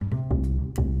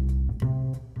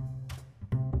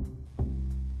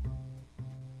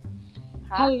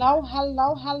Huh? Hello,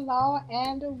 hello, hello,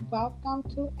 and welcome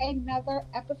to another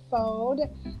episode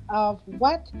of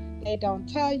What They Don't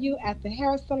Tell You at the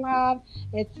Hair Salon.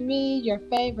 It's me, your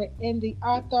favorite indie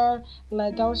author,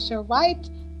 LaDosha Wright,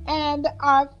 and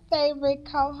our favorite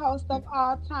co-host of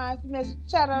all times, Miss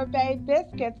Cheddar Bay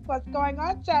Biscuits. What's going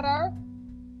on, Cheddar?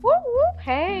 Whoop whoop.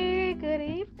 Hey, good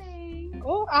evening.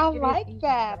 Oh, I It is like evening,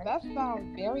 that. right? That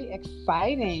sounds very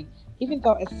exciting, even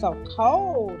though it's so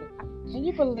cold. Can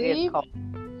you It is believe cold.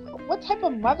 what type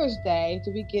of Mother's Day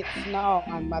do we get snow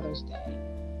on Mother's Day?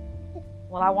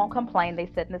 Well, I won't complain. They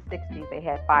said in the 60s they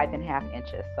had 5.5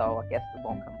 inches, so I guess we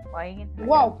won't complain, I guess.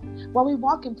 Well, we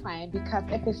won't complain because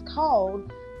if it's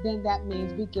cold, then that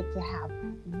means we get to have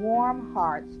warm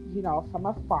hearts, from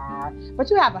afar. But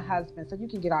you have a husband, so you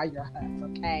can get all your hugs,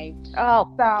 okay? Oh,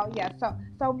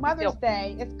 So Mother's still,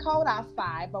 Day, it's cold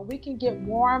outside, but we can get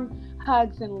warm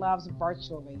hugs and loves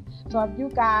virtually. So if you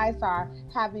guys are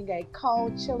having a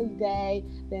cold, chilly day,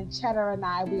 then Cheddar and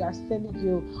I, we are sending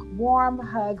you warm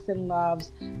hugs and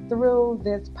loves through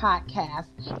this podcast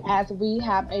as we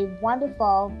have a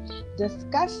wonderful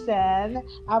discussion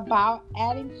about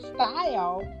adding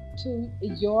style to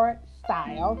your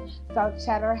style. So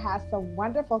Cheddar has some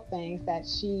wonderful things that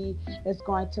she is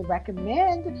going to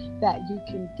recommend that you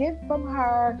can get from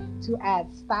her to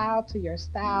add style to your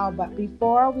style. But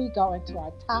before we go into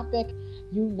our topic,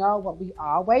 you know what we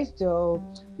always do.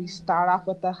 We start off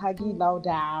with the huggy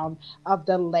lowdown of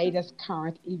the latest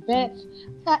current events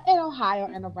in Ohio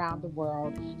and around the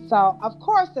world. So, of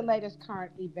course, the latest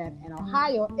current event in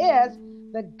Ohio is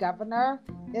the governor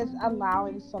is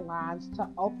allowing salons to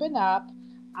open up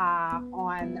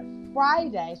on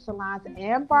Friday. Salons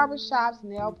and barbershops,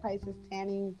 nail places,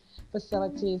 tanning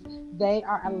facilities, they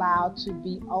are allowed to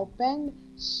be open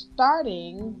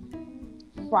starting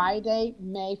Friday,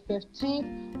 May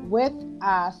 15th, with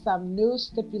some new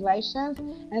stipulations.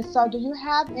 And so, do you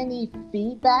have any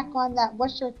feedback on that?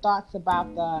 What's your thoughts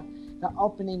about the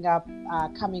opening up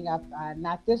coming up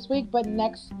not this week, but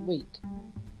next week?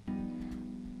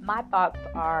 my thoughts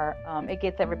are it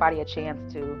gives everybody a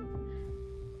chance to,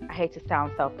 I hate to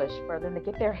sound selfish, for them to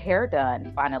get their hair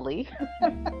done finally. Woo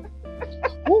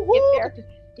get woo! their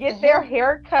Get the get their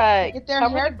hair hair cut, get their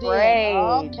cover hair the did.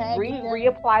 braids, Okay, get their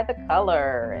reapply the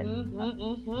color, and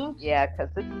mm-hmm. yeah, because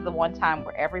this is the one time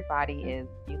where everybody is,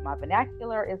 use my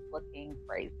vernacular, is looking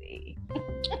crazy.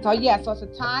 So yeah, so it's a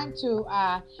time to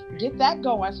get that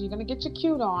going. So you're gonna get your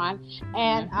cute on,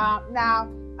 and Hmm. now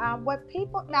what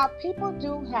people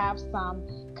do have some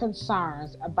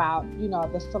concerns about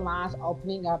the salons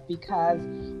opening up because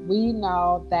we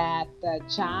know that the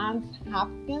Johns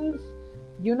Hopkins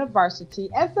University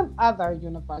and some other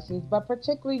universities, but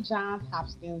particularly Johns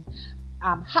Hopkins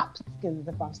Hopkins,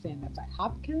 if I'm saying that right.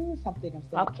 Hopkins, something I'm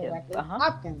saying it Hopkins. correctly. Uh huh.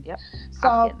 Hopkins. Yep. So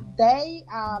Hopkins. they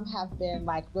have been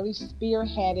like really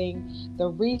spearheading the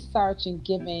research and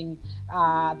giving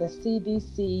the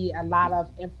CDC a lot of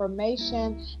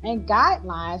information and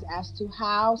guidelines as to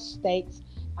how states,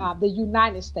 the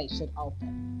United States, should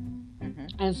open. Hmm.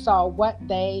 And so, what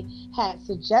they had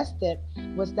suggested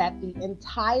was that the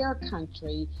entire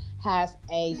country has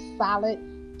a solid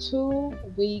 2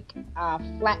 week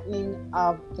flattening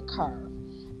of the curve.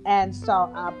 And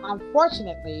so,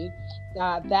 unfortunately,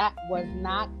 that was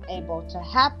not able to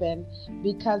happen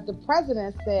because the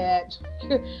president said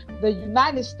the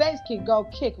United States can go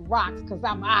kick rocks because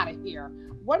I'm out of here.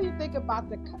 What do you think about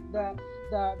the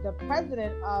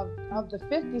president of the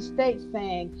 50 states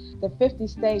saying the 50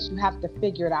 states you have to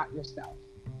figure it out yourself?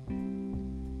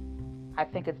 I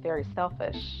think it's very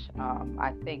selfish.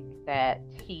 I think that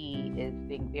he is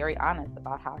being very honest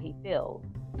about how he feels.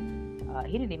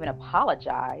 He didn't even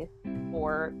apologize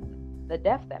for the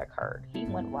deaths that occurred. He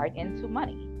went right into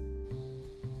money.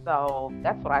 So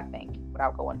that's what I think,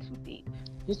 without going too deep.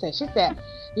 She said,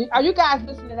 are you guys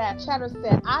listening to that? Chatter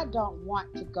said, I don't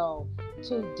want to go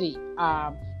too deep.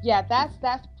 Yeah,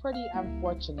 that's pretty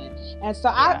unfortunate. And so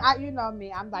Yeah. you know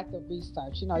me, I'm like the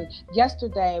research.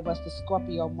 Yesterday was the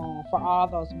Scorpio moon for all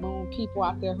those moon people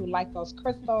out there who like those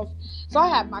crystals. So I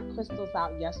had my crystals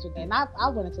out yesterday, and I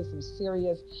went into some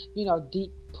serious,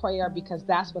 deep prayer because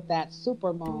that's what that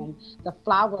super moon, the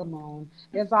flower moon,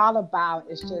 is all about.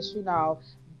 It's just,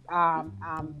 um,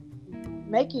 um,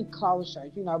 making closure,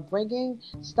 bringing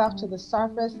stuff to the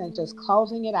surface and just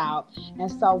closing it out. And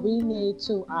so we need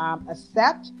to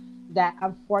accept that,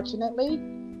 unfortunately,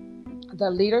 the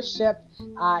leadership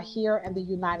here in the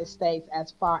United States,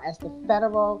 as far as the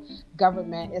federal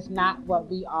government, is not what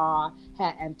we all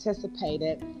had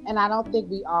anticipated. And I don't think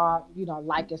we all,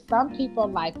 like it. Some people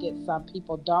like it, some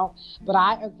people don't. But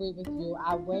I agree with you.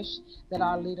 I wish that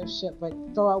our leadership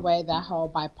would throw away that whole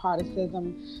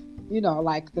bipartisanship.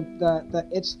 Like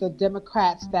it's the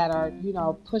Democrats that are,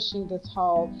 pushing this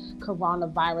whole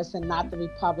coronavirus and not the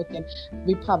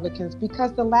Republicans,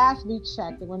 because the last we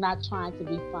checked, and we're not trying to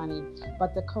be funny,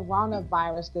 but the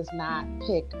coronavirus does not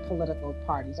pick political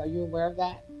parties. Are you aware of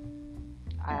that?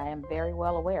 I am very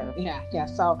well aware. Yeah.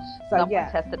 So Someone yeah.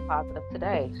 tested positive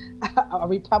today. A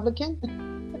Republican?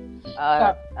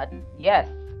 Yes.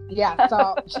 Yeah,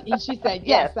 so she said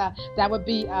yes. That would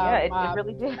be it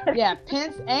really did. Yeah,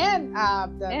 Pence and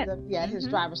his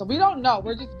driver. So we don't know.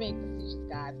 We're just being facetious,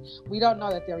 guys. We don't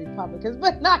know that they're Republicans,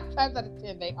 but 9 times out of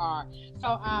 10 they are.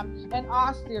 So in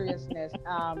all seriousness,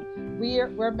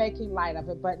 we're making light of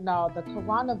it, but no, the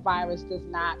coronavirus does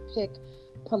not pick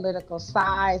political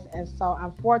sides, and so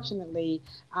unfortunately,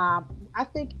 I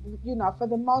think for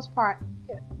the most part,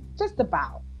 just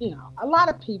about. A lot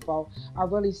of people are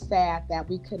really sad that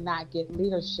we could not get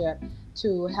leadership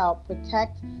to help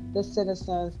protect the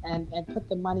citizens and put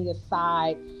the money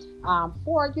aside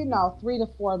for 3 to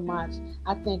 4 months.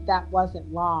 I think that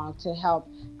wasn't long to help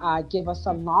give us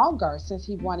a longer, since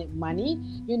he wanted money.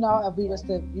 If we was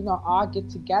to all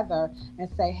get together and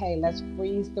say, hey, let's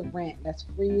freeze the rent, let's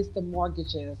freeze the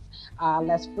mortgages,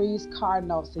 let's freeze car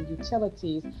notes and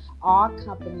utilities, all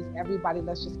companies, everybody,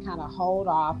 let's just kind of hold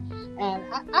off. And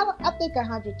I think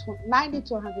 90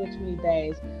 to 120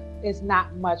 days is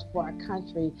not much for a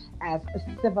country as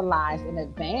civilized and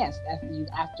advanced as the U.S.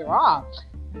 After all,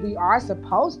 we are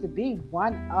supposed to be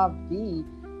one of the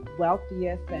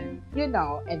wealthiest and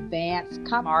advanced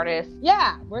smartest.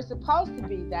 Yeah, we're supposed to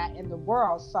be that in the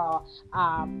world. So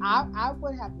I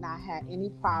would have not had any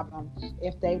problem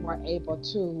if they were able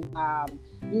to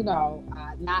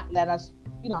not let us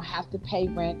have to pay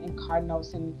rent and car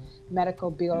notes and medical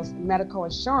bills, medical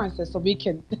insurances, so we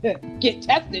can get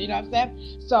tested. You know what I'm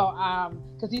saying? So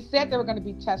because he said there were going to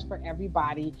be tests for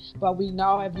everybody, but we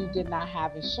know if you did not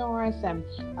have insurance and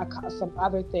some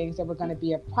other things, there were going to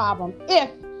be a problem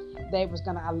if they was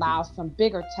going to allow some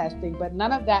bigger testing, but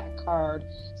none of that occurred.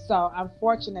 So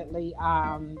unfortunately,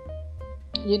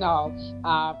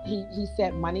 he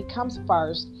said money comes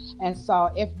first. And so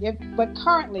but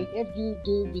currently, if you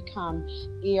do become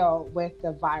ill with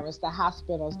the virus, the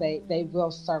hospitals, they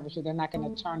will service you. They're not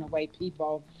going to turn away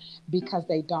people because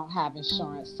they don't have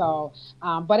insurance. So,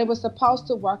 but it was supposed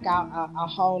to work out a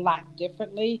whole lot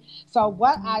differently. So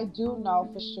what I do know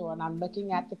for sure, and I'm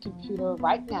looking at the computer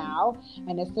right now,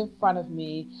 and it's in front of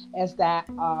me, is that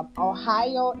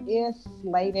Ohio is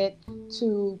slated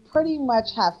to pretty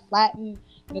much have flattened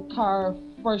the curve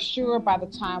for sure by the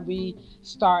time we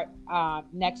start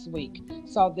next week.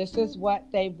 So this is what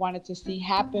they wanted to see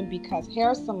happen, because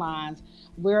hair salons,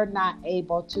 we're not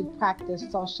able to practice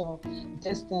social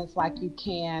distance like you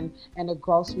can in a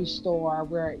grocery store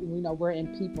where we're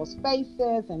in people's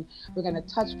faces and we're going to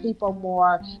touch people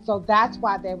more. So that's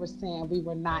why they were saying we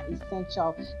were not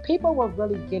essential. People were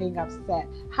really getting upset.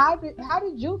 How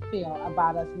did you feel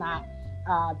about us not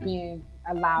being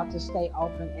allowed to stay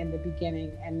open in the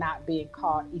beginning and not being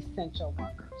called essential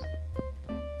workers?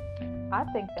 I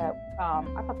think that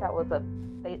I thought that was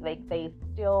they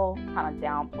still kind of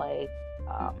downplay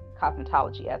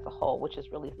cosmetology as a whole, which is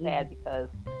really sad because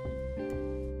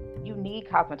you need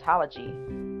cosmetology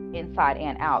inside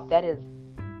and out. That is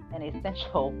an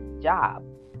essential job.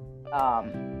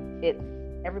 It's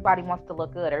everybody wants to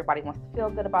look good. Everybody wants to feel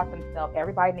good about themselves.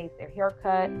 Everybody needs their hair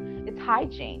cut. It's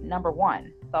hygiene, number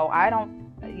one. So I don't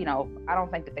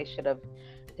think that they should have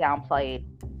downplayed,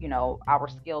 our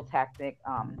skill tactic,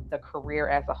 the career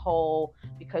as a whole,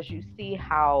 because you see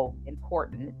how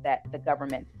important that the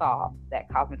government saw that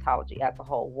cosmetology as a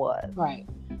whole was. Right.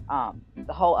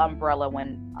 The whole umbrella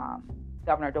when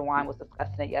Governor DeWine was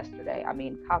discussing it yesterday. I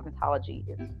mean, cosmetology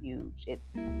is huge.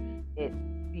 It's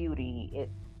beauty.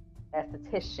 It's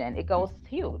esthetician. It goes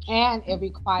huge, and it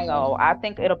requires. So I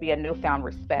think it'll be a newfound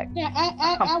respect. Yeah,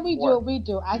 and we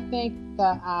do. I think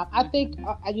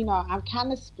I'm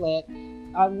kind of split.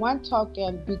 On one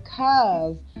token,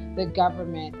 because the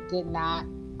government did not,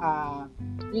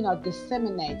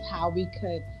 disseminate how we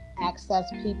could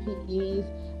access PPEs,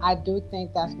 I do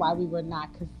think that's why we were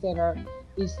not considered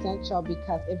essential.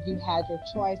 Because if you had your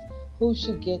choice, who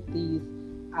should get these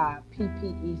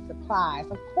PPE supplies.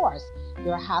 Of course,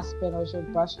 your hospitals, your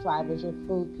bus drivers, your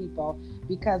food people,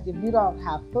 because if you don't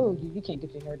have food, you can't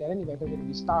get your hair done anyway. They're going to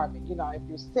be starving, if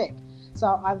you're sick. So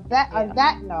on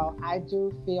that note, I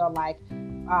do feel like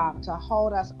to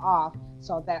hold us off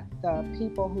so that the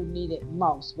people who need it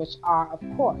most, which are, of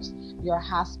course, your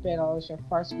hospitals, your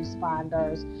first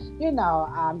responders,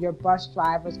 your bus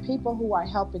drivers, people who are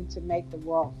helping to make the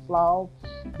world flow,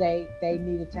 they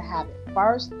needed to have it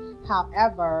first.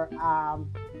 However,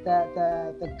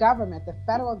 the government, the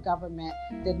federal government,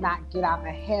 did not get out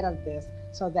ahead of this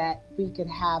so that we could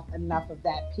have enough of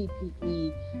that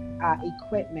PPE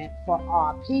equipment for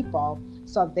all people.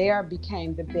 So there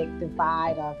became the big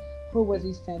divide of who was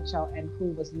essential and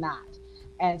who was not.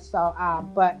 And so,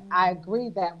 but I agree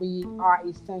that we are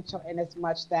essential in as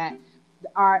much that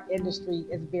our industry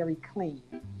is very clean.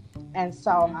 And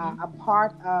so a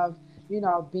part of,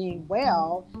 being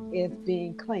well is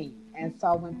being clean. And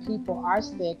so when people are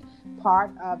sick,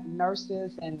 part of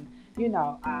nurses and,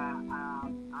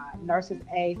 nurses'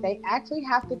 aides, they actually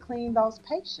have to clean those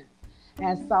patients.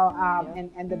 And so,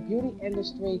 and the beauty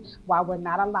industry, while we're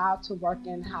not allowed to work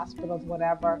in hospitals,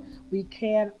 whatever, we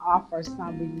can offer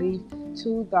some relief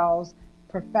to those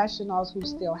professionals who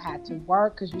still had to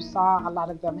work, because you saw a lot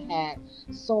of them had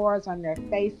sores on their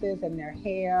faces and their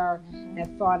hair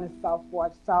and so on and so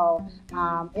forth. So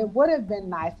it would have been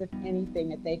nice, if anything,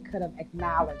 that they could have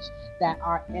acknowledged that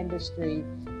our industry,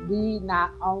 we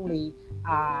not only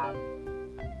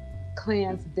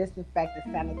cleanse, disinfect,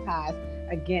 and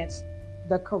sanitize against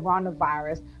the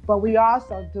coronavirus, but we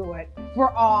also do it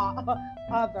for all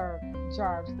other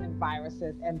germs and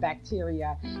viruses and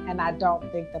bacteria. And I don't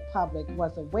think the public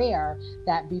was aware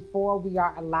that before we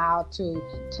are allowed to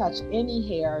touch any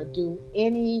hair, do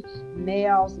any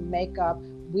nails, makeup,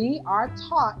 we are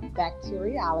taught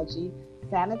bacteriology,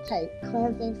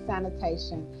 cleansing,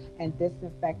 sanitation, and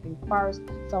disinfecting first.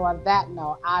 So on that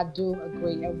note, I do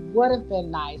agree. It would have been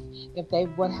nice if they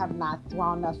would have not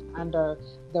thrown us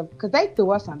because they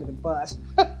threw us under the bus.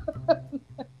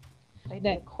 They did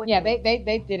it quickly. Yeah, they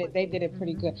did it. They did it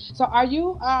pretty good. So are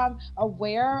you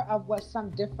aware of what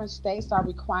some different states are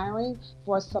requiring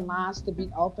for salons to be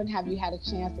open? Have you had a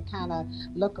chance to kind of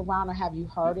look around, or have you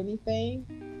heard anything?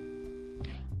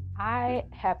 I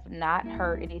have not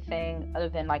heard anything other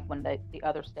than like when the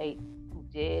other states who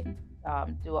did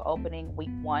do an opening week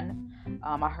 1.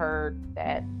 I heard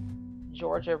that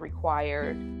Georgia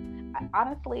required.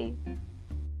 Honestly,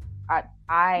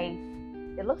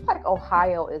 it looks like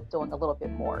Ohio is doing a little bit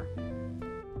more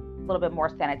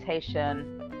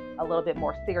sanitation, a little bit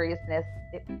more seriousness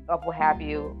of what have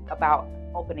you about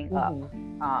opening up,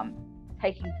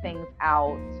 taking things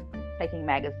out, taking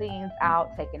magazines out,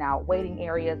 taking out waiting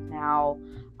areas now,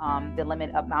 the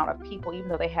limited amount of people, even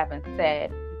though they haven't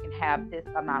said you can have this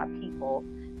amount of people,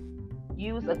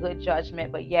 use a good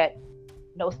judgment, but yet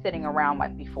no sitting around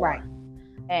like before. Right.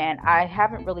 And I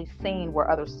haven't really seen where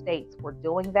other states were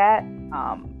doing that.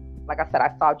 Like I said,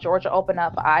 I saw Georgia open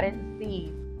up, but I didn't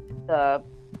see the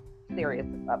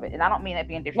seriousness of it. And I don't mean that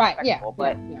being disrespectful,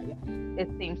 but it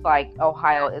seems like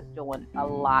Ohio is doing a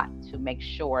lot to make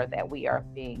sure that we are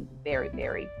being very,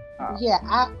 very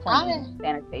clean,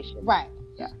 sanitation. Right.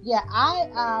 Yeah.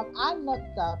 I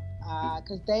looked up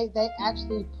because they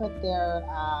actually put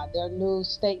their new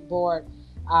state board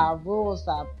rules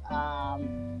up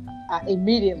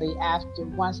immediately after,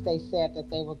 once they said that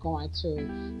they were going to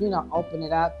open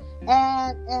it up.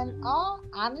 And in all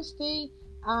honesty,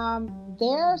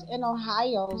 theirs in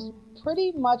Ohio's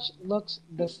pretty much looks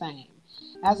the same.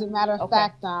 As a matter of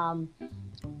fact,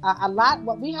 a lot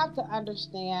what we have to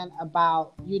understand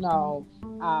about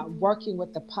working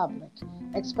with the public,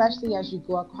 especially as you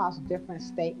go across different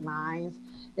state lines,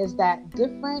 is that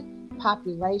different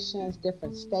populations,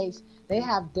 different states, they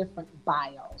have different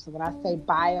bios. And when I say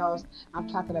bios, I'm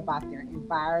talking about their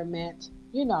environment,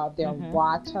 their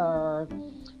water,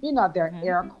 their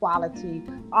air quality.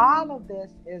 All of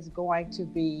this is going to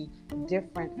be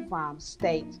different from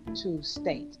state to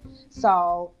state.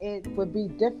 So it would be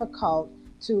difficult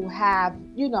to have,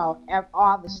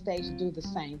 all the states do the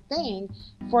same thing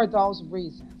for those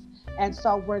reasons. And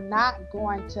so we're not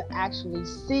going to actually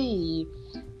see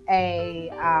a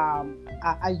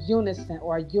unison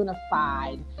or a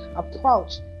unified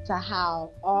approach to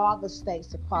how all the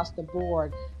states across the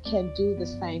board can do the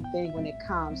same thing when it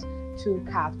comes to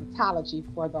cosmetology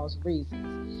for those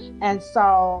reasons. And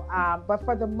so, but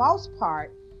for the most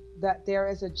part, that there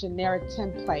is a generic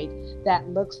template that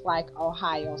looks like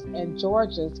Ohio's, and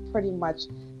Georgia's pretty much,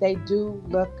 they do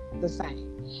look the same.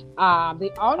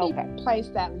 The only place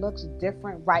that looks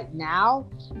different right now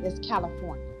is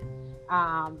California.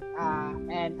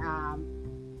 and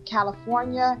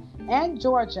California and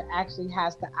Georgia actually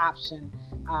has the option.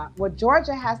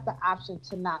 Georgia has the option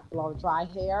to not blow dry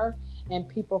hair, and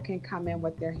people can come in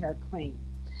with their hair clean.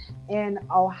 In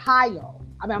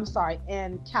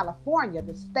in California,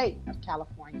 the state of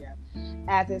California,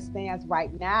 as it stands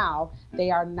right now,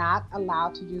 they are not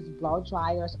allowed to use blow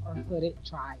dryers or hooded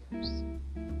dryers.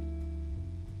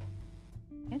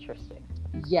 Interesting.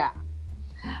 Yeah.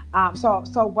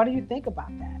 So what do you think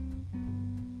about that?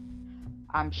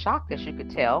 I'm shocked, as you could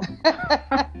tell.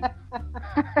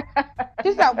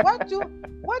 She said, what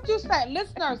you say?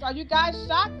 Listeners, are you guys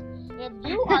shocked? If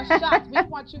you are shocked, we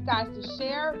want you guys to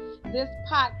share this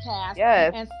podcast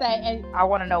and say, and I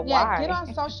want to know why. Get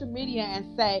on social media and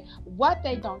say what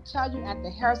they don't tell you at the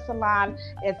hair salon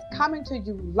is coming to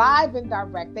you live and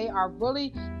direct. They are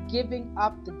really giving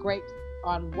up the grapes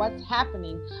on what's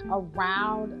happening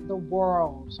around the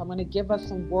world. So I'm going to give us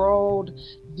some world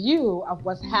view of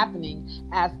what's happening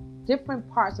as different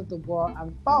parts of the world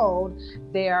unfold.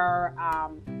 They're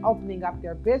opening up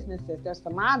their businesses, their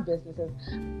salon businesses,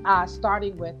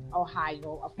 starting with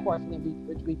Ohio, of course, and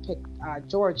then we picked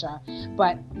Georgia.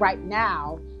 But right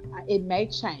now, it may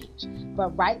change.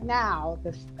 But right now,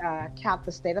 the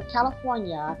state of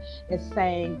California is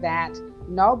saying that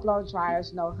no blow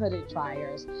dryers, no hooded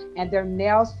dryers, and their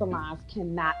nail salons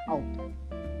cannot open.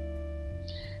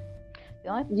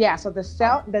 Yeah, so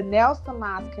the nail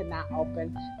salons cannot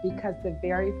open because the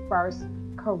very first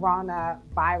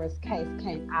coronavirus case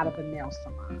came out of a nail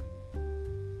salon.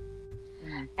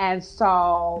 And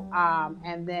so,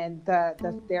 and then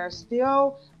they're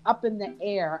still up in the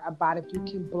air about if you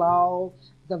can blow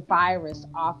the virus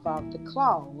off of the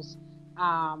clothes.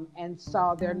 And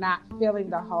so they're not feeling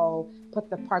the whole put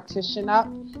the partition up.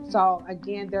 So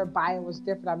again, their bio was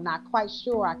different. I'm not quite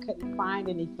sure. I couldn't find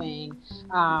anything.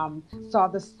 So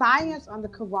the science on the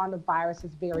coronavirus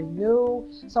is very new.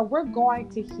 So we're going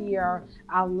to hear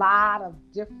a lot of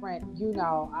different,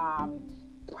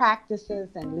 practices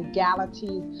and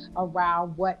legalities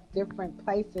around what different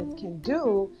places can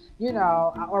do,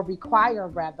 or require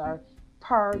rather,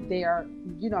 per their,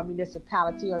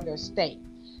 municipality or their state.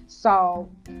 So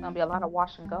it's gonna be a lot of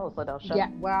wash and go, so they'll show.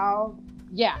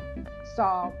 Yeah.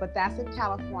 So, but that's in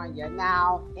California.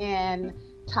 Now in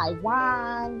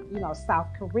Taiwan, South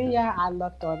Korea, I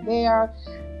looked on there.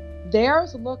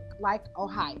 Theirs look like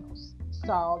Ohio's.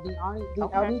 So the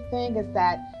only thing is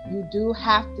that you do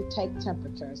have to take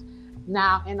temperatures.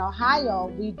 Now in Ohio,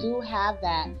 we do have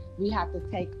that. We have to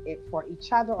take it for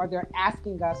each other, or they're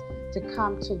asking us to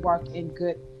come to work in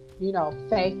good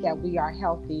faith that we are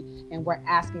healthy, and we're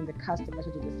asking the customer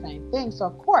to do the same thing. So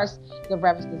of course the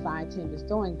Revis design team is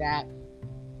doing that.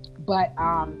 But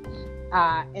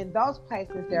in those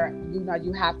places there,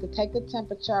 you have to take the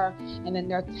temperature, and then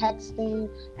they're texting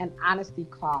an honesty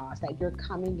clause that you're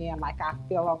coming in like, I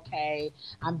feel okay.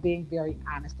 I'm being very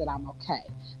honest that I'm okay.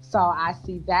 So I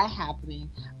see that happening.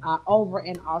 Over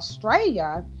in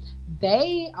Australia,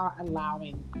 they are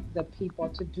allowing the people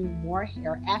to do more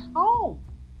hair at home.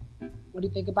 What do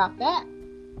you think about that?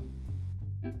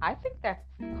 I think that's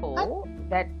cool.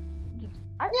 In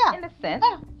a sense.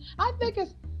 Yeah. I think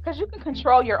it's because you can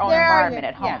control your own environment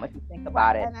at home if you think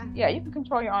about it. You can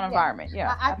control your own environment.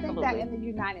 Yeah, I think that in the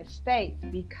United States,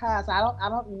 because I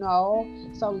don't know,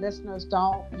 so listeners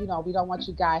don't, we don't want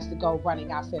you guys to go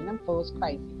running out saying them fools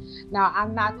crazy. Now,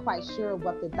 I'm not quite sure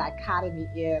what the dichotomy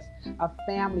is of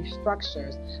family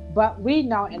structures, but we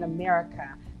know in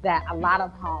America that a lot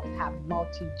of homes have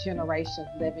multi-generations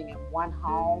living in one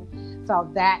home. So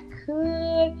that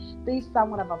could be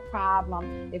somewhat of a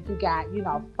problem if you got,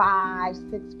 5,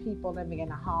 6 people living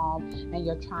in a home and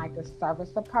you're trying to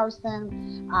service a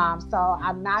person. So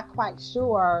I'm not quite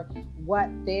sure what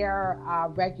their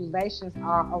regulations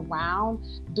are around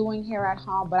doing hair at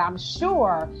home, but I'm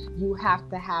sure you have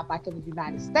to have, like in the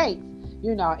United States,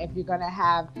 if you're going to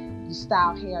have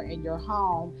style hair in your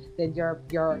home, then your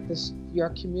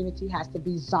community has to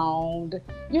be zoned,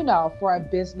 for a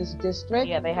business district.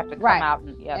 Yeah, they have to come out.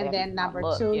 And then number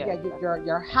 2,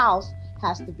 your house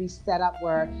has to be set up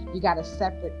where you got a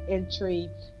separate entry,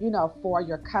 for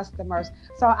your customers.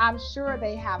 So I'm sure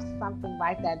they have something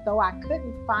like that, though I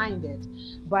couldn't find it.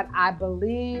 But I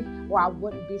believe, or I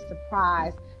wouldn't be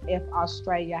surprised if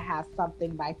Australia has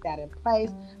something like that in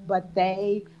place. But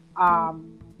they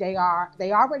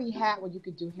already had where you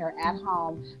could do hair at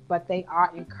home, but they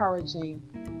are encouraging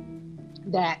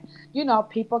that,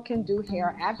 people can do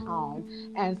hair at home.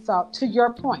 And so to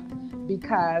your point,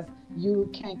 because you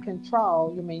can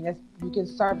control, you can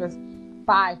service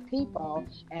 5 people,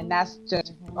 and that's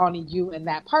just only you and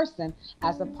that person,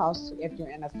 as opposed to if you're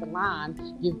in a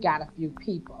salon, you've got a few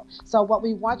people. So what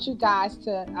we want you guys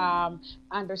to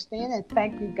understand, and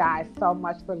thank you guys so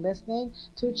much for listening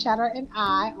to Cheddar and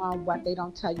I on What They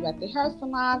Don't Tell You at the Hair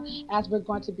Salon, as we're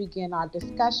going to begin our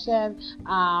discussion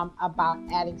about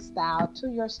adding style to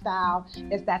your style,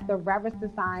 is that the Reverence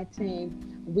Design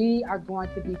team, we are going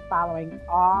to be following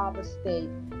all the state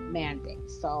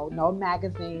mandates. So no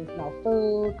magazines, no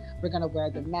food. We're going to wear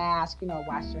the mask,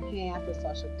 wash your hands, the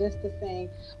social distancing.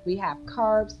 We have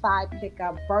curbside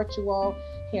pickup, virtual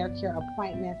hair care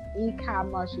appointments,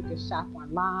 e-commerce. You can shop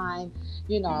online,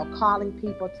 calling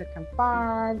people to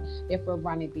confirm if we're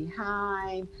running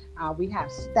behind. We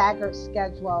have staggered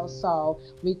schedules so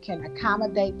we can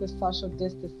accommodate the social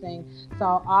distancing.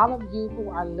 So all of you who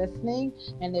are listening,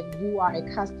 and if you are a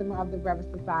customer of the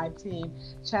Reverence Design team,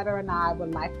 Cheddar and I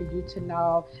would like for you to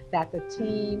know that the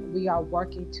team, we are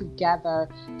working together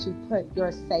to put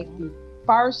your safety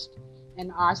first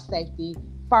and our safety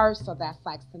first. So that's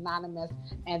like synonymous,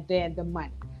 and then the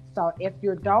money. So if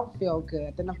you don't feel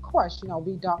good, then of course,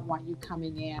 we don't want you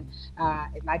coming in.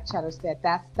 Like Cheddar said,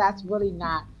 that's really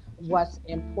not what's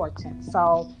important.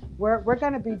 So we're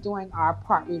going to be doing our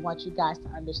part. We want you guys to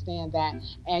understand that,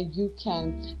 and you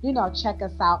can, check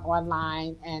us out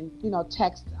online and,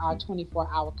 text our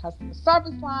 24-hour customer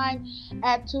service line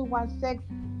at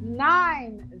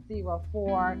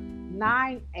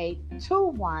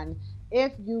 216-904-9821.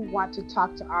 If you want to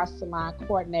talk to our salon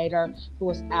coordinator, who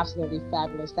is absolutely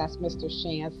fabulous, that's Mr.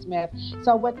 Shan Smith.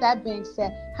 So with that being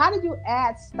said, how do you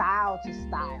add style to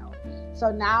style? So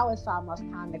now it's almost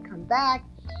time to come back.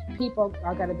 People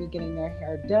are going to be getting their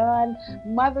hair done.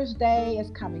 Mother's Day is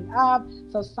coming up.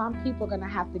 So some people are going to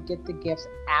have to get the gifts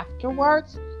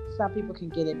afterwards. Some people can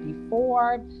get it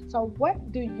before. So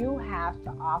what do you have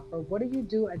to offer? What do you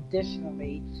do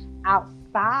additionally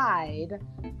outside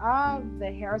of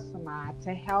the hair salon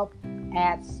to help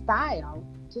add style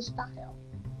to style?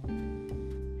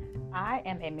 I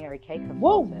am a Mary Kay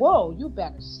consultant. Whoa, you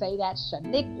better say that,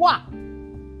 Shaniqua.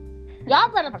 Y'all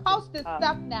better post this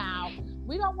stuff now.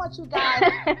 We don't want you guys,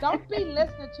 don't be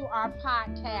listening to our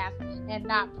podcast and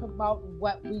not promoting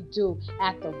what we do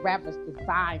at the Reverence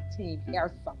Design Team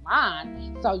Hair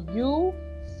Salon. So you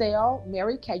sell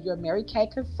Mary Kay, you're a Mary Kay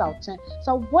consultant.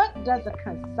 So what does a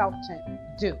consultant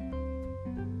do?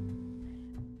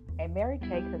 A Mary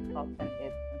Kay consultant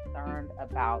is concerned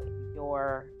about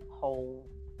your whole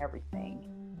everything,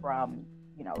 from,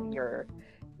 your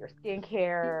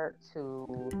skincare to,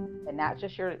 and not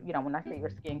just your, when I say your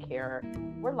skincare,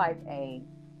 we're like a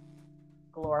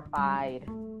glorified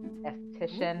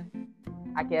esthetician,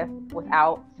 I guess,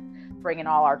 without bringing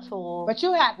all our tools. But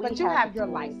you have your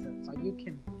license, so you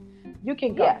can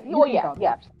go. Yeah.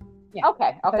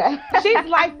 Okay. She's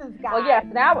licensed, guys. Well, yes.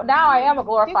 Now I am a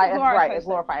glorified. Right, a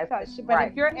glorified. But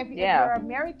right. if you're a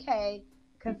Mary Kay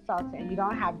consultant and you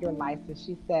don't have your license,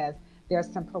 she says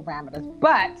there's some parameters,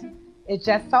 but it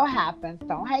just so happens,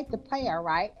 don't hate the player,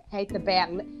 right? Hate the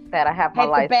bad that I have my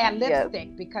license. Hate the bad lipstick,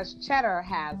 yes. Because Cheddar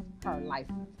has her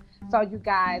license. So you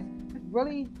guys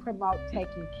really promote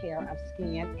taking care of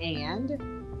skin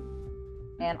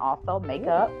and also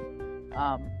makeup.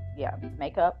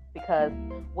 Makeup, because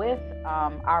with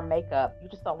our makeup, you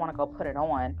just don't want to go put it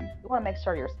on. You want to make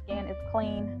sure your skin is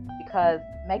clean, because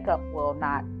makeup will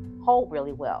not hold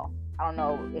really well. I don't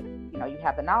know if you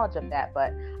have the knowledge of that,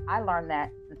 but I learned that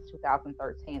since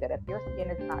 2013, that if your skin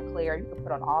is not clear, you can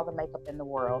put on all the makeup in the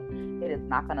world. It is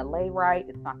not going to lay right.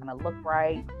 It's not going to look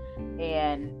right.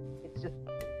 And it's just,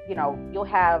 you'll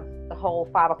have the whole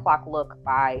 5 o'clock look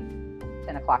by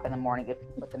 10 o'clock in the morning if you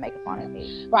put the makeup on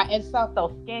it. Right. And so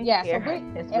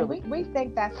skincare we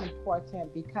think that's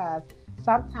important, because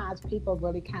sometimes people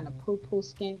really kind of poo-poo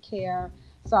skincare.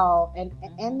 So, and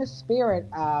in the spirit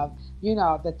of,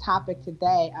 the topic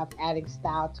today of adding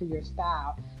style to your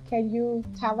style, can you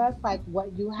tell us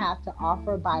what you have to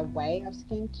offer by way of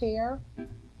skincare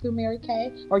through Mary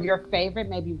Kay, or your favorite,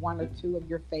 maybe 1 or 2 of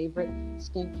your favorite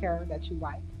skincare that you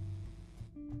like?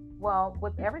 Well,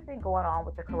 with everything going on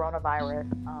with the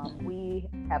coronavirus, we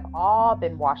have all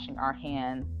been washing our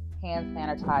hands, hand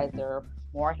sanitizer,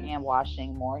 more hand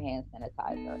washing, more hand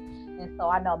sanitizer. And so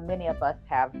I know many of us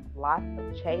have lots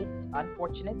of chaste,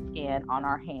 unfortunate skin on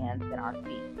our hands and our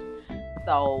feet.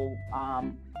 So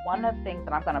one of the things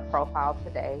that I'm going to profile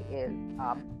today is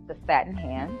the satin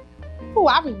hand. Oh,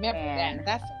 I remember that.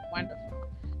 That's wonderful.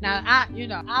 Now, I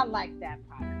like that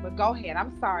product, but go ahead.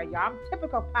 I'm sorry, y'all. I'm a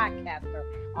typical podcaster,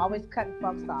 always cutting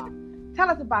folks off. Tell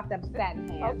us about them satin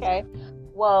hands. Okay.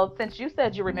 Well, since you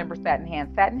said you remember satin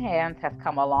hands has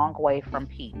come a long way from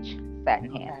peach satin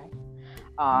hands.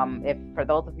 If for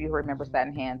those of you who remember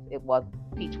Satin Hands,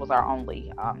 peach was our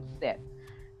only scent.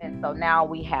 And so now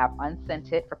we have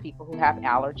unscented for people who have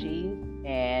allergies,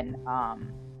 and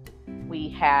we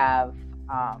have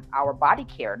our body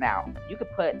care now. You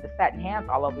could put the Satin Hands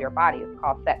all over your body. It's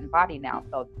called Satin Body now.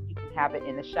 So you can have it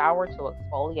in the shower to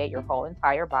exfoliate your whole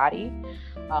entire body.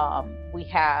 We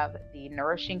have the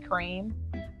Nourishing Cream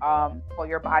for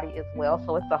your body as well.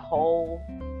 So it's a whole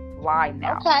line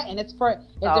now. Okay, and is it for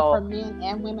men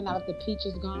and women now that the peach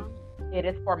is gone? It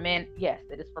is for men. Yes,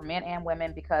 it is for men and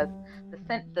women, because the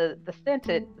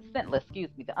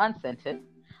unscented,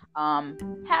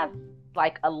 has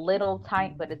like a little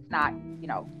tint, but it's not,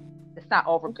 it's not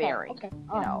overbearing. Okay.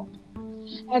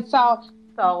 And so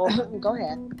go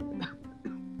ahead.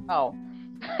 Oh,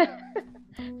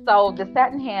 so the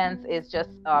Satin Hands is just,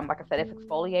 like I said, it's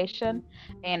exfoliation,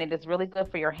 and it is really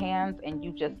good for your hands. And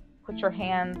you just put your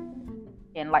hands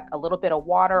in like a little bit of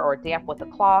water or damp with a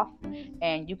cloth,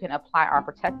 and you can apply our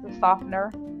protective softener.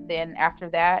 Then after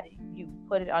that, you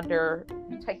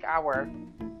take our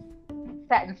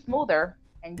satin smoother,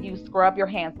 and you scrub your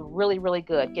hands really, really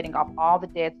good, getting off all the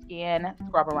dead skin,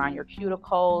 scrub around your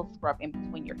cuticles, scrub in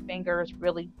between your fingers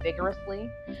really vigorously,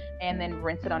 and then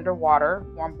rinse it under water,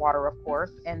 warm water, of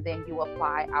course. And then you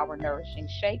apply our Nourishing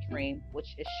Shea Cream,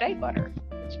 which is shea butter,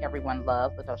 which everyone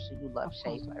loves. Ladosha, you love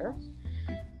shea butter.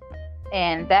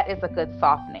 And that is a good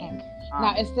softening.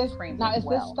 Now, is this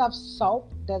stuff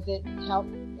soap? Does it help?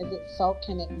 Is it soap?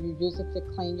 Can you use it to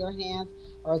clean your hands,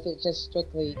 or is it just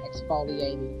strictly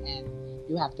exfoliating and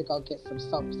you have to go get some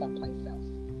soap someplace else?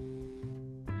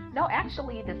 No,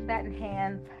 actually, the Satin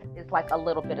Hands is like a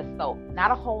little bit of soap.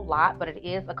 Not a whole lot, but it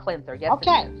is a cleanser. Yes.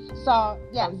 Okay. So,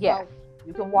 yes. Yes.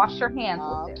 You can wash your hands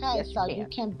with it. Okay. Yes, so you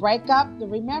can break up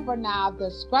remember now, the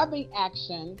scrubbing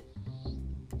action,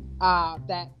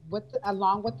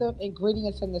 along with the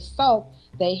ingredients in the soap,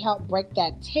 they help break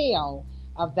that tail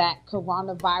of that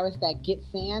coronavirus that gets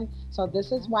in. So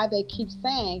this is why they keep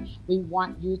saying we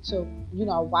want you to,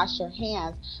 wash your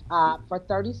hands for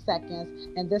 30 seconds.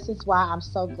 And this is why I'm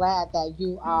so glad that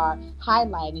you are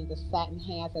highlighting the Satin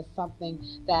Hands as something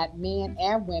that men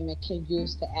and women can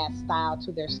use to add style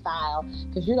to their style,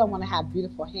 because you don't want to have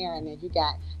beautiful hair and then you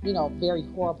got, very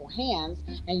horrible hands,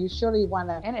 and you surely want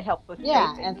to. And it helps with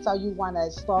shaping. And so you want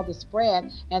to slow the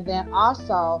spread. And then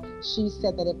also, she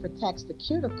said that it protects the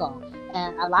cuticle.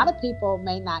 And a lot of people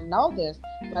may not know this,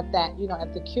 but that,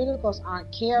 if the cuticles aren't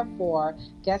cared for,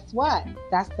 guess what?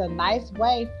 That's the nice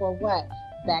way for what?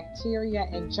 Bacteria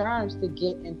and germs to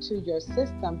get into your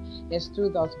system is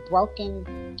through those broken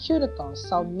cuticles.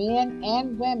 So men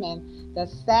and women, the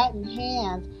Satin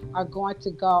Hands are going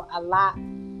to go a lot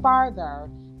farther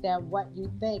than what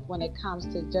you think when it comes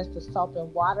to just the soap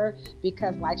and water,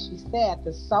 because like she said,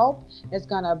 the soap is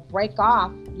going to break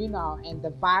off, and the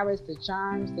virus, the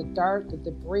germs, the dirt, the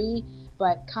debris,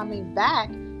 but coming back,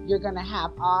 you're going to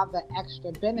have all the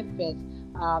extra benefits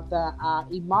of the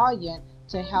emollient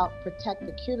to help protect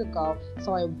the cuticle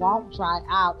so it won't dry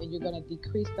out, and you're going to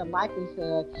decrease the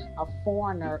likelihood of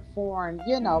foreign,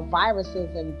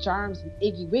 viruses and germs and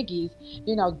iggy wiggies,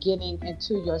 getting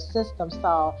into your system.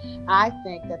 So I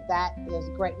think that is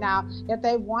great. Now, if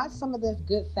they want some of this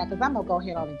good satin, because I'm going to go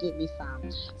ahead on and get me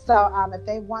some. So if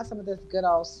they want some of this good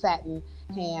old Satin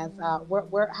Hands,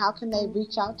 how can they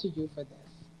reach out to you for this?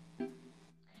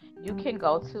 You can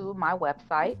go to my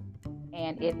website,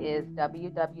 and it is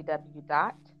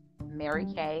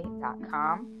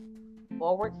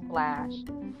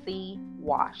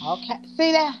www.maryk.com/C-Wash. Okay,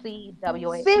 see that?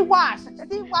 C-W-A. C-Wash.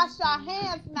 C-Wash your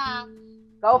hands now.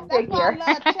 Go figure. That's why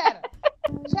I love Cheddar.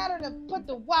 Cheddar to put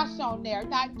the wash on there.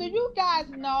 Now, do you guys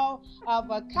know of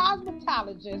a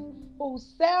cosmetologist who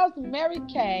sells Mary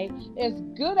Kay, is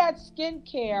good at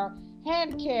skincare,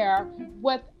 hand care,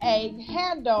 with a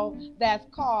handle that's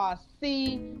called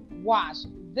C-Wash?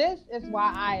 This is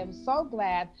why I am so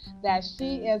glad that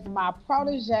she is my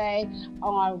protege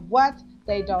on What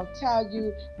They Don't Tell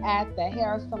You at the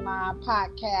Hair Salon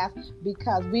podcast,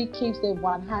 because we keeps it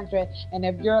 100. And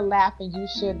if you're laughing, you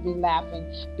should be laughing,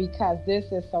 because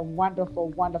this is some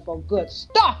wonderful, wonderful, good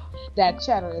stuff that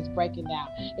Cheddar is breaking down.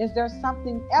 Is there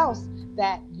something else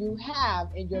that you have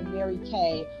in your Mary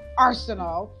Kay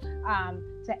arsenal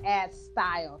to add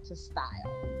style to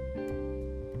style?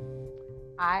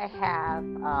 I have,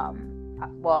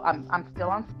 I'm still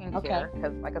on skincare,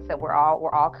 because, like I said, we're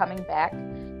all coming back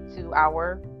to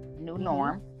our new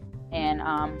norm, and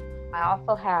I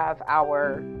also have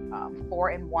our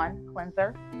 4-in-1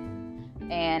 cleanser,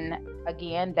 and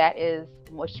again, that is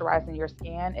moisturizing your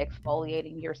skin,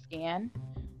 exfoliating your skin,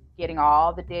 getting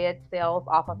all the dead cells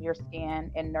off of your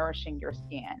skin and nourishing your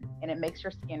skin. And it makes your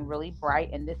skin really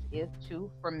bright. And this is too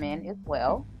for men as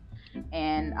well.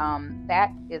 And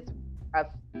that is a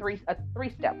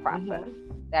three-step process.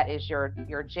 That is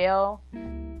your gel,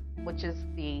 which is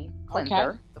the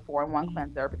cleanser, the 4-in-1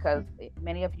 cleanser, because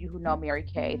many of you who know Mary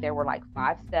Kay, there were like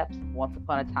 5 steps once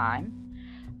upon a time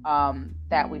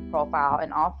that we profile.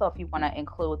 And also, if you want to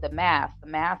include the mask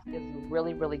is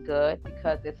really, really good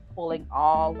because it's pulling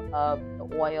all of the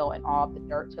oil and all of the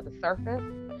dirt to the surface.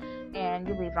 And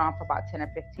you leave it on for about 10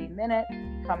 or 15 minutes,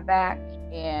 come back,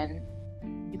 and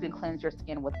you can cleanse your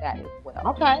skin with that as well.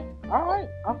 Okay. All right.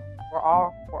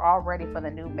 We're all ready for the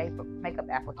new makeup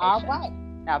application. All right.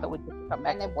 Now that we just come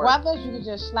back and to then work. brothers, you can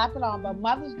just slap it on. But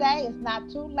Mother's Day is not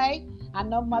too late. I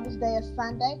know Mother's Day is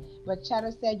Sunday, but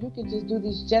Cheddar said you can just do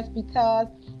these just because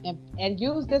and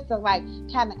use this to like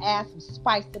kind of add some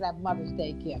spice to that Mother's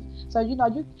Day gift. So you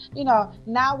know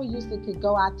now we used to could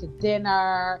go out to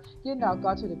dinner,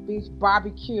 go to the beach,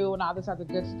 barbecue, and all this other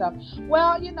good stuff.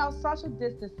 Well, social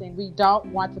distancing, we don't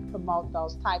want to promote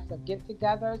those types of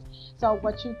get-togethers. So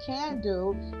what you can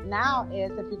do now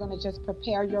is if you're going to just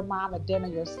prepare your mom a dinner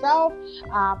yourself,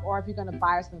 or if you're going to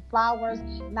buy her some flowers,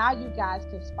 now you guys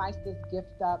can spice this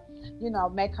gift up,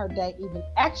 make her day even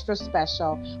extra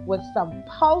special with some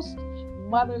post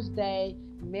Mother's Day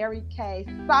Mary Kay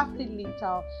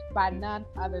Sausalito by none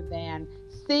other than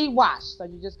C Wash. So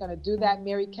you're just going to do that,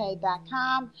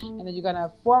 marykay.com, and then you're going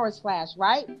to /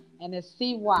 right? And it's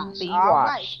C Wash. C Wash.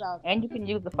 Right, so, and you can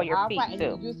use it for your feet, too. And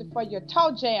you can use it for your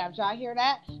toe jams. Y'all hear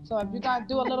that? So if you're going to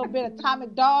do a little bit of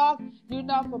Atomic Dog,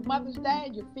 for Mother's Day,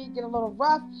 and your feet get a little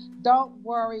rough, don't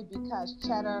worry because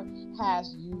Cheddar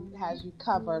has you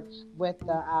covered with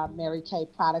the Mary Kay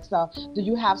product. So do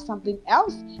you have something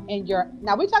else in your...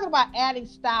 Now, we're talking about adding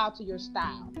style to your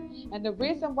style. And the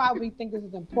reason why we think this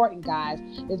is important, guys,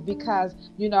 is because,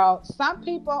 some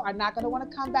people are not going to want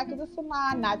to come back to the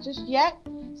salon, not just yet.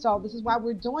 So this is why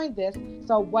we're doing this.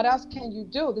 So what else can you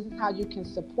do? This is how you can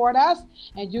support us,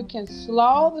 and you can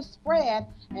slow the spread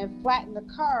and flatten the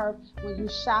curve when you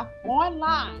shop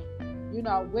online,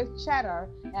 with Cheddar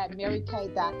at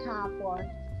marykay.com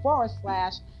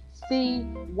 / C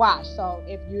Wash. So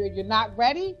if you're not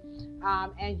ready,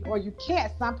 or you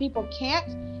can't, some people can't,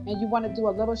 and you want to do a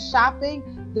little shopping,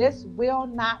 this will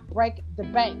not break the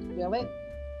bank, will it?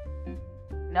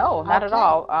 No, not at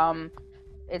all.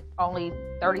 It's only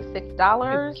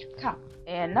 $36.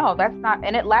 And no, that's not,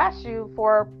 and it lasts you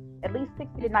for at least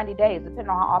 60 to 90 days, depending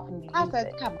on how often you use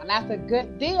it. Come on, that's a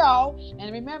good deal. And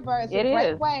remember, it's a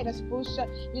great way to spruce up.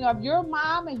 If you're a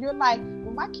mom and you're like,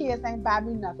 well, my kids ain't buy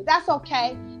me nothing, that's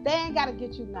okay. They ain't got to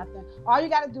get you nothing. All you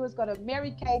got to do is go to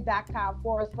marykay.com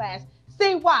 /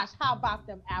 C Wash. How about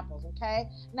them apples, okay?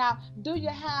 Now, do you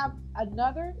have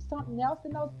something else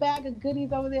in those bag of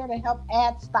goodies over there to help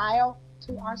add style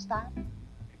to our style?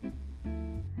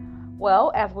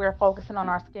 Well, as we're focusing on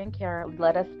our skincare,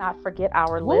 let us not forget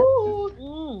our lips.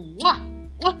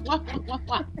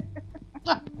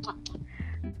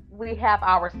 We have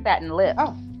our satin lips.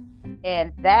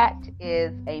 And that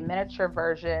is a miniature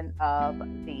version of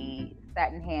the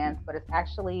satin hands, but it's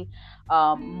actually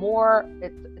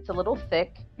it's a little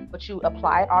thick, but you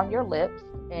apply it on your lips.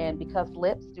 And because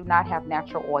lips do not have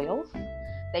natural oils,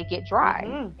 they get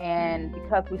dry. And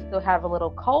because we still have a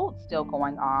little cold still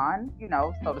going on,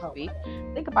 so to speak,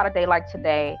 think about a day like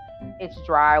today, it's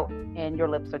dry and your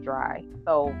lips are dry.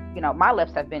 So, my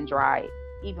lips have been dry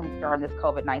even during this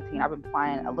COVID-19. I've been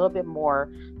applying a little bit more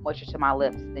moisture to my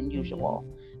lips than usual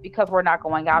because we're not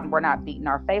going out and we're not beating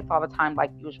our face all the time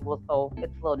like usual. So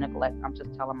it's a little neglect. I'm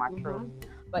just telling my truth.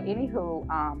 But anywho,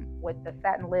 with the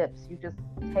satin lips, you just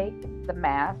take the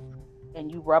mask and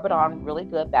you rub it on really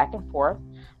good back and forth.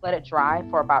 Let it dry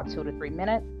for about 2 to 3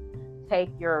 minutes. Take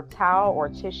your towel or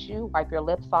tissue, wipe your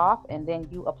lips off, and then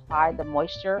you apply the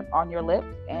moisture on your lips,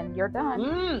 and you're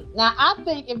done. Now, I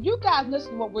think if you guys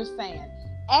listen to what we're saying,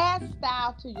 add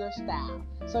style to your style.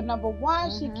 So, number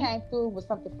one, she came through with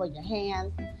something for your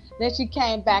hands. Then she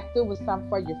came back through with something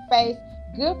for your face,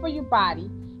 good for your body.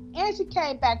 And she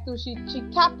came back through, she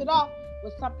topped it off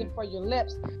with something for your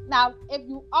lips. Now, if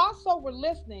you also were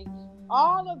listening,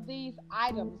 all of these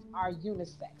items are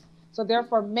unisex. So they're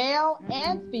for male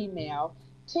and female.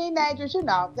 Teenagers,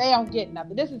 they don't get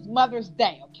nothing. This is Mother's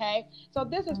Day, okay? So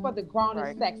this is for the grown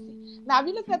and sexy. Now, if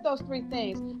you look at those three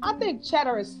things, I think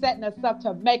Cheddar is setting us up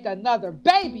to make another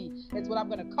baby, is what I'm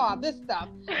going to call this stuff.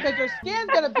 Because your skin's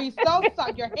going to be so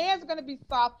soft. Your hands are going to be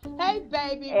soft. Hey,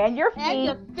 baby. And your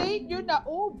feet. You know,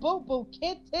 ooh, boo-boo,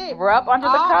 kitty. Rub under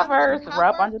the covers.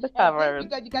 Rub under the covers. You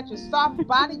got your soft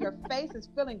body. Your face is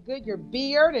feeling good. Your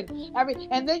beard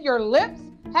and then your lips.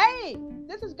 Hey,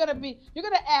 this is going to be, you're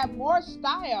going to add more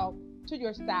style to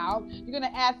your style. You're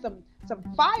going to add some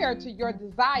fire to your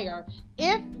desire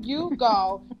if you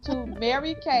go to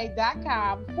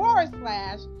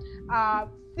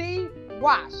marykay.com/see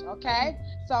wash. Okay,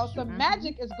 so some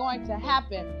magic is going to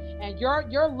happen, and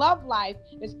your love life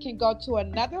can go to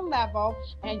another level,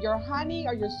 and your honey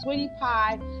or your sweetie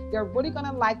pie, they're really going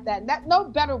to like that. No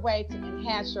better way to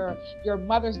enhance your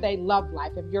Mother's Day love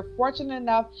life. If you're fortunate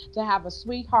enough to have a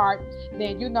sweetheart,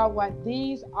 then you know what,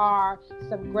 these are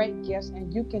some great gifts,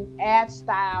 and you can add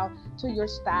style to your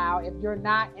style. If you're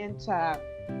not into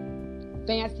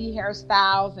fancy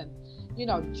hairstyles and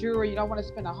jewelry, you don't want to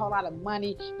spend a whole lot of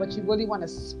money, but you really want to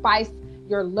spice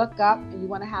your look up, and you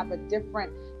want to have a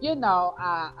different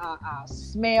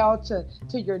smell to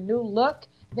your new look,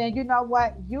 then you know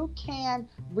what, you can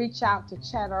reach out to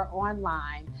Cheddar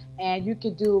online, and you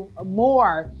can do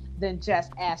more than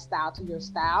just add style to your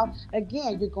style.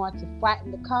 Again, you're going to flatten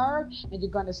the curve, and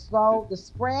you're going to slow the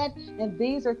spread, and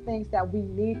these are things that we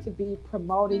need to be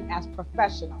promoting as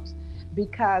professionals,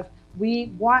 because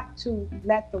we want to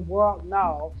let the world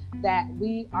know that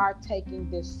we are taking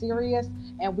this serious,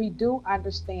 and we do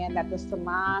understand that the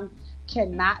salon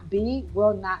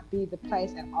will not be the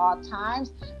place at all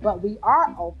times, but we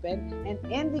are open, and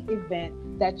in the event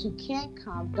that you can't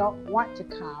come, don't want to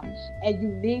come, and you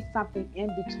need something in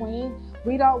between,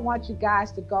 we don't want you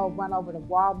guys to go run over to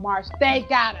Walmart. They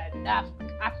got enough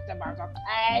customers,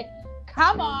 okay?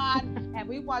 Come on. And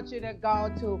we want you to go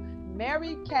to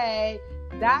marykay.com.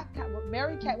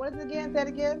 Mary Kay, what is it again? Say it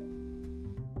again.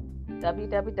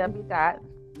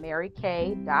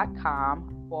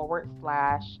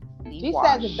 www.marykay.com/see She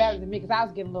says it better than me, because I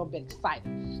was getting a little bit excited.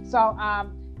 So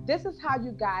this is how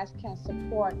you guys can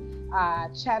support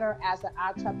Cheddar as an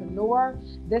entrepreneur.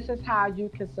 This is how you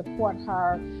can support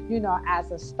her,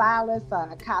 as a stylist,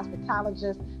 a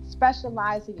cosmetologist,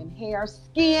 specializing in hair,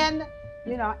 skin,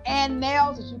 and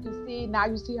nails. As you can see, now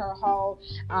you see her whole,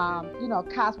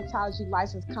 cosmetology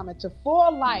license coming to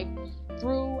full life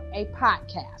through a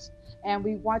podcast. And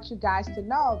we want you guys to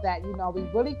know that, we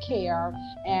really care,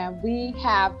 and we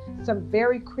have some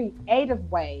very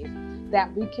creative ways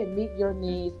that we can meet your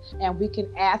needs, and we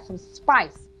can add some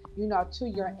spice, to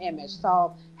your image.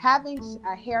 So having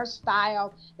a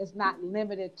hairstyle is not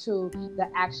limited to the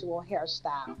actual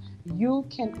hairstyle. You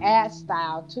can add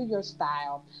style to your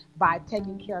style by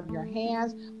taking care of your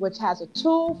hands, which has a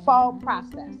twofold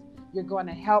process. You're going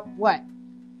to help what?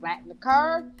 Flatten the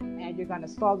curve, and you're going to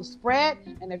slow the spread.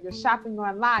 And if you're shopping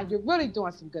online, you're really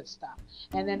doing some good stuff.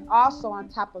 And then also on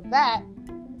top of that,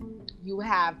 you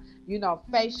have,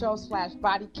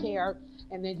 facial/body care,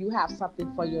 and then you have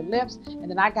something for your lips. And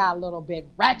then I got a little bit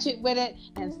ratchet with it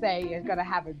and say you're going to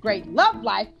have a great love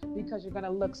life, because you're going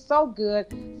to look so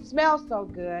good, smell so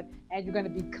good, and you're going to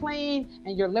be clean,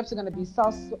 and your lips are going to be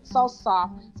so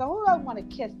soft. So who doesn't want to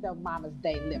kiss their Mama's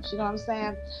Day lips? You know what I'm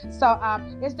saying? So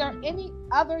is there any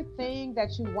other thing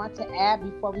that you want to add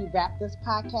before we wrap this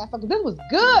podcast up? This was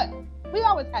good. We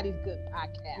always had these good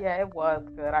podcasts. Yeah, it was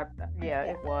good.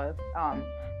 It was.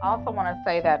 I also want to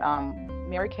say that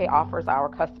Mary Kay offers our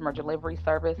customer delivery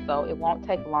service, so it won't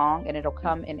take long, and it'll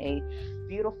come in a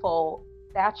beautiful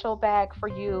satchel bag for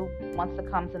you once it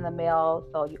comes in the mail.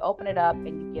 So you open it up and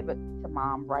you give it to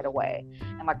mom right away.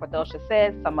 And like Madosha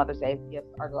said, some Mother's Day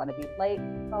gifts are going to be late,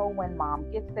 so when mom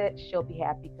gets it, she'll be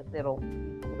happy, because it'll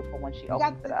be beautiful when she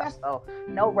opens it up. So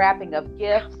no wrapping of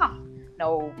gifts,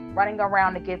 no running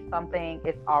around to get something.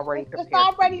 It's already prepared. It's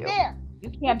already there. You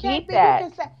can't beat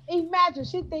that. Imagine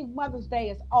she thinks Mother's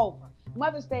Day is over.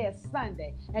 Mother's Day is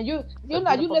Sunday, and you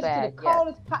listen to the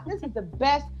coldest. This is the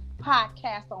best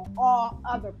podcast on all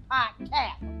other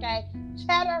podcasts. Okay,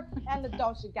 Cheddar and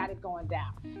LaDosha got it going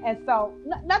down, and so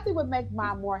nothing would make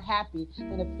mom more happy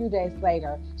than a few days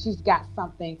later she's got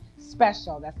something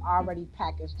special that's already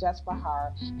packaged just for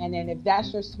her. And then if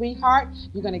that's your sweetheart,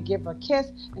 you're gonna give her a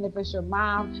kiss, and if it's your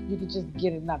mom, you can just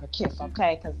get another kiss,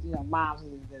 okay? Because moms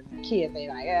and the kids, they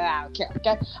like, I don't care.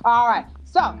 Okay, all right.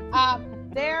 So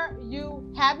there you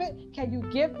have it. Can you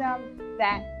give them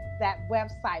that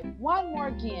website one more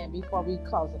again before we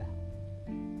close it out?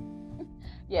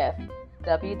 Yes,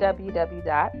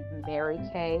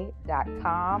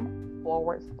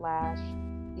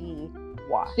 www.marykay.com/see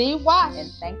wash. See wash.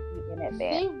 And thank you in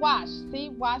advance. See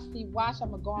watch.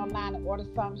 I'm gonna go online and order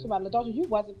something. She's like, LaDosha, you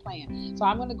wasn't playing, so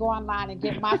I'm gonna go online and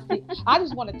get my see. I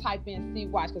just want to type in see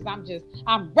watch because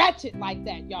I'm ratchet like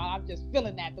that, y'all. I'm just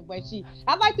feeling that the way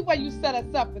I like the way you set us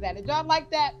up for that. Did y'all like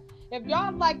that? If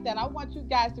y'all like that, I want you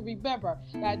guys to remember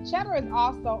that Cheddar is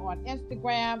also on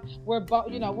Instagram. We're both,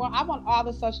 I'm on all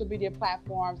the social media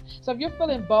platforms. So if you're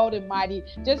feeling bold and mighty,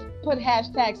 just put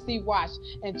hashtag CWatch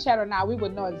and Cheddar and I, we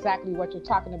would know exactly what you're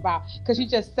talking about because you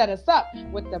just set us up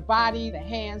with the body, the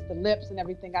hands, the lips, and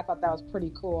everything. I thought that was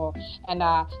pretty cool. And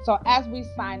so as we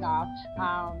sign off,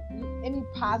 any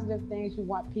positive things you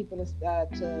want people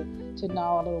to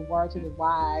know, a little word to the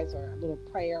wise or a little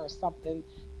prayer or something,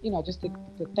 just to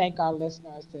thank our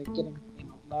listeners, to get them,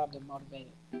 loved and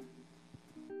motivated.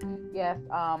 Yes,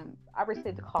 I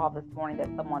received a call this morning that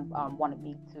someone wanted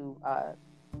me to,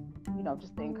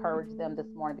 just to encourage them this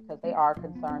morning because they are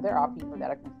concerned. There are people that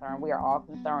are concerned. We are all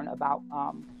concerned about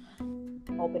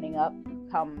opening up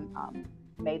come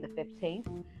May the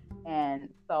 15th. And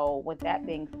so with that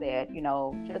being said,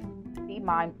 just be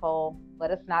mindful.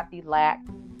 Let us not be lax.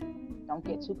 Don't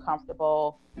get too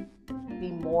comfortable.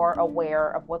 Be more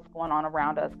aware of what's going on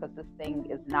around us because this thing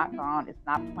is not gone. It's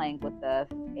not playing with us.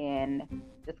 And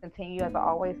just continue, as I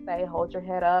always say, hold your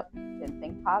head up and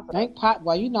think positive.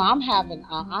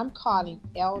 I'm calling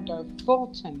Elder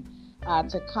Fulton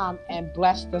to come and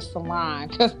bless the salon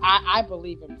because I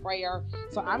believe in prayer.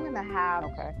 So I'm going to have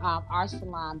our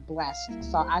salon blessed.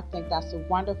 So I think that's a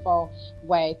wonderful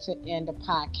way to end the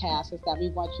podcast, is that we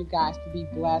want you guys to be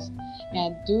blessed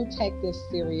and do take this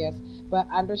serious, but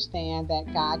understand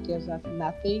that God gives us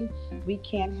nothing we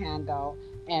can't handle.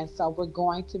 And so we're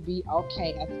going to be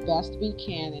okay as best we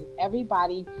can. And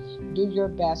everybody, do your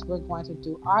best. We're going to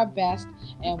do our best.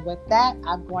 And with that,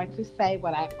 I'm going to say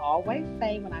what I always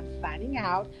say when I'm signing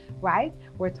out, right?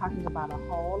 We're talking about a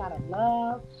whole lot of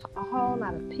love, a whole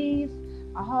lot of peace,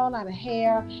 a whole lot of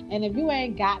hair. And if you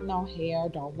ain't got no hair,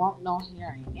 don't want no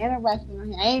hair, ain't interested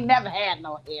in hair, ain't never had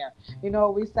no hair, you know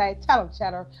what we say? Tell them,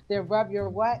 Cheddar. Then rub your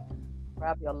what?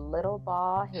 Rub your little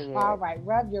bald head. All right,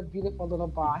 rub your beautiful little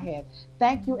bald head.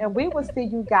 Thank you, and we will see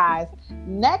you guys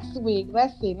next week.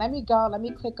 Let's see. Let me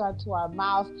click onto our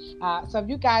mouse. So if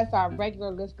you guys are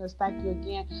regular listeners, thank you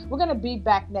again. We're going to be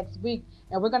back next week,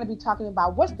 and we're going to be talking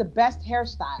about what's the best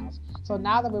hairstyles. So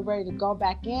now that we're ready to go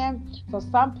back in, so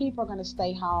some people are going to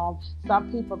stay home.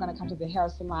 Some people are going to come to the hair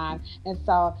salon. And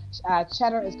so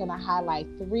Cheddar is going to highlight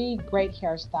 3 great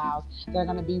hairstyles that are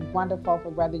going to be wonderful for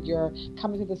whether you're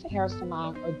coming to this hair salon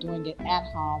or doing it at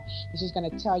home. And she's going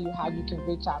to tell you how you can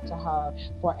reach out to her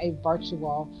for a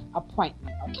virtual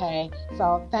appointment, okay?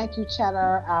 So thank you,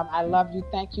 Cheddar. I love you.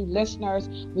 Thank you, listeners.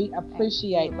 We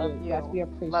appreciate you. Yes, we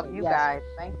appreciate love you guys.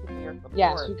 Thank you for your support.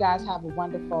 Yes, you guys have a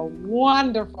wonderful,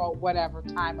 wonderful whatever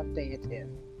time of day it is.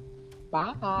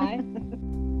 Bye.